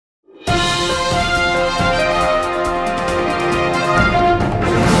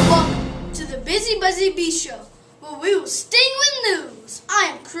Resi B Show, where we will sting with news.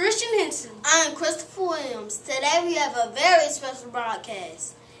 I am Christian Henson. I am Christopher Williams. Today we have a very special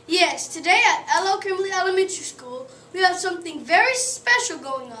broadcast. Yes, today at WLOK Elementary School, we have something very special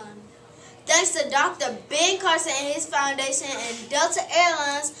going on. Thanks to Dr. Ben Carson and his foundation and Delta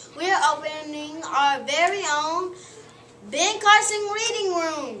Airlines, we are opening our very own Ben Carson Reading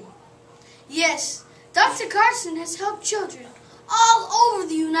Room. Yes, Dr. Carson has helped children all over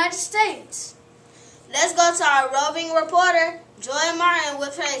the United States. Let's go to our roving reporter, Joy Martin,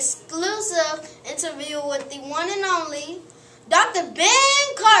 with her exclusive interview with the one and only Dr.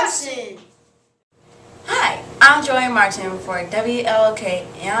 Ben Carson. Hi, I'm Joy Martin for WLOK,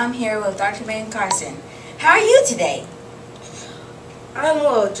 and I'm here with Dr. Ben Carson. How are you today? I'm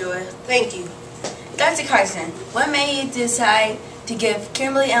well, Joy. Thank you. Dr. Carson, what made you decide to give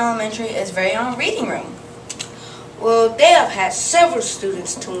Kimberly Elementary its very own reading room? Well, they have had several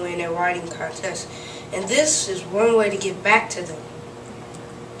students to win a writing contest, and this is one way to give back to them.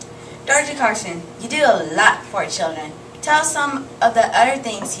 Dr. Carson, you do a lot for children. Tell us some of the other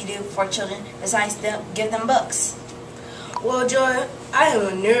things you do for children besides give them books. Well, Joy, I am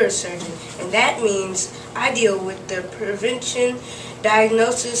a neurosurgeon, and that means I deal with the prevention,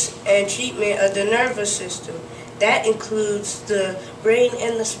 diagnosis, and treatment of the nervous system. That includes the brain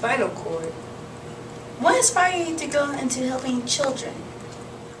and the spinal cord. What inspired you to go into helping children?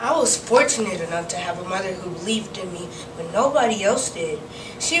 I was fortunate enough to have a mother who believed in me when nobody else did.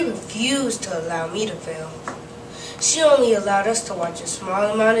 She refused to allow me to fail. She only allowed us to watch a small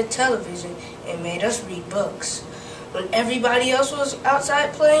amount of television and made us read books. When everybody else was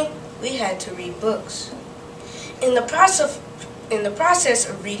outside playing, we had to read books. In the process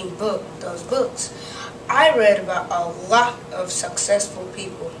of reading those books, I read about a lot of successful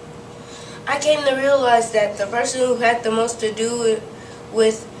people. I came to realize that the person who had the most to do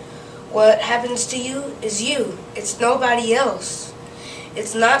with what happens to you is you. It's nobody else.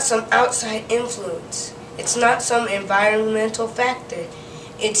 It's not some outside influence. It's not some environmental factor.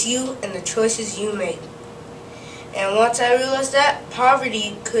 It's you and the choices you make. And once I realized that,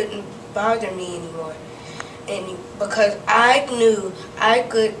 poverty couldn't bother me anymore. And because I knew I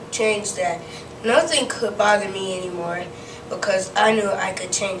could change that. Nothing could bother me anymore because I knew I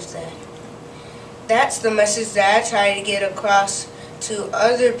could change that. That's the message that I try to get across to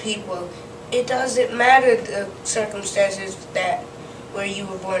other people. It doesn't matter the circumstances where you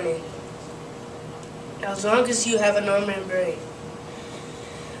were born in, as long as you have a normal brain.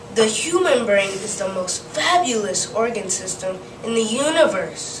 The human brain is the most fabulous organ system in the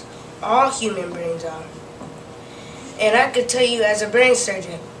universe. All human brains are. And I could tell you as a brain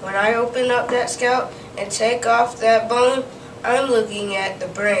surgeon, when I open up that scalp and take off that bone, I'm looking at the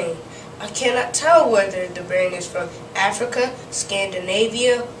brain. I cannot tell whether the brain is from Africa,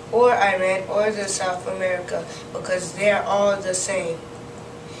 Scandinavia, or Iran, or the South America, because they're all the same.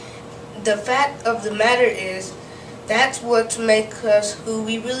 The fact of the matter is, that's what makes us who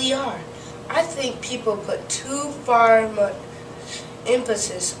we really are. I think people put too far much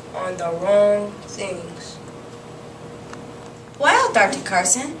emphasis on the wrong things. Wow, Dr.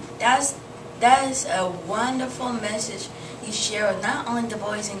 Carson, that is a wonderful message you share with not only the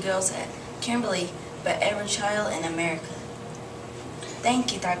boys and girls at Kimberly, but every child in America.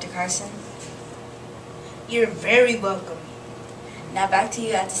 Thank you, Dr. Carson. You're very welcome. Now back to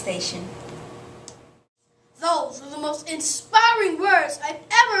you at the station. Those were the most inspiring words I've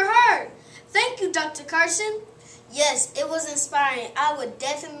ever heard. Thank you, Dr. Carson. Yes, it was inspiring. I would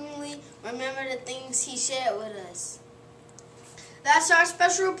definitely remember the things he shared with us. That's our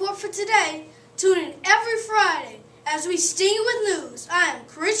special report for today. Tune in every Friday as we sting with news. I am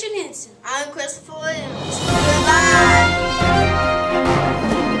Christian Henson. I'm Christopher Williams.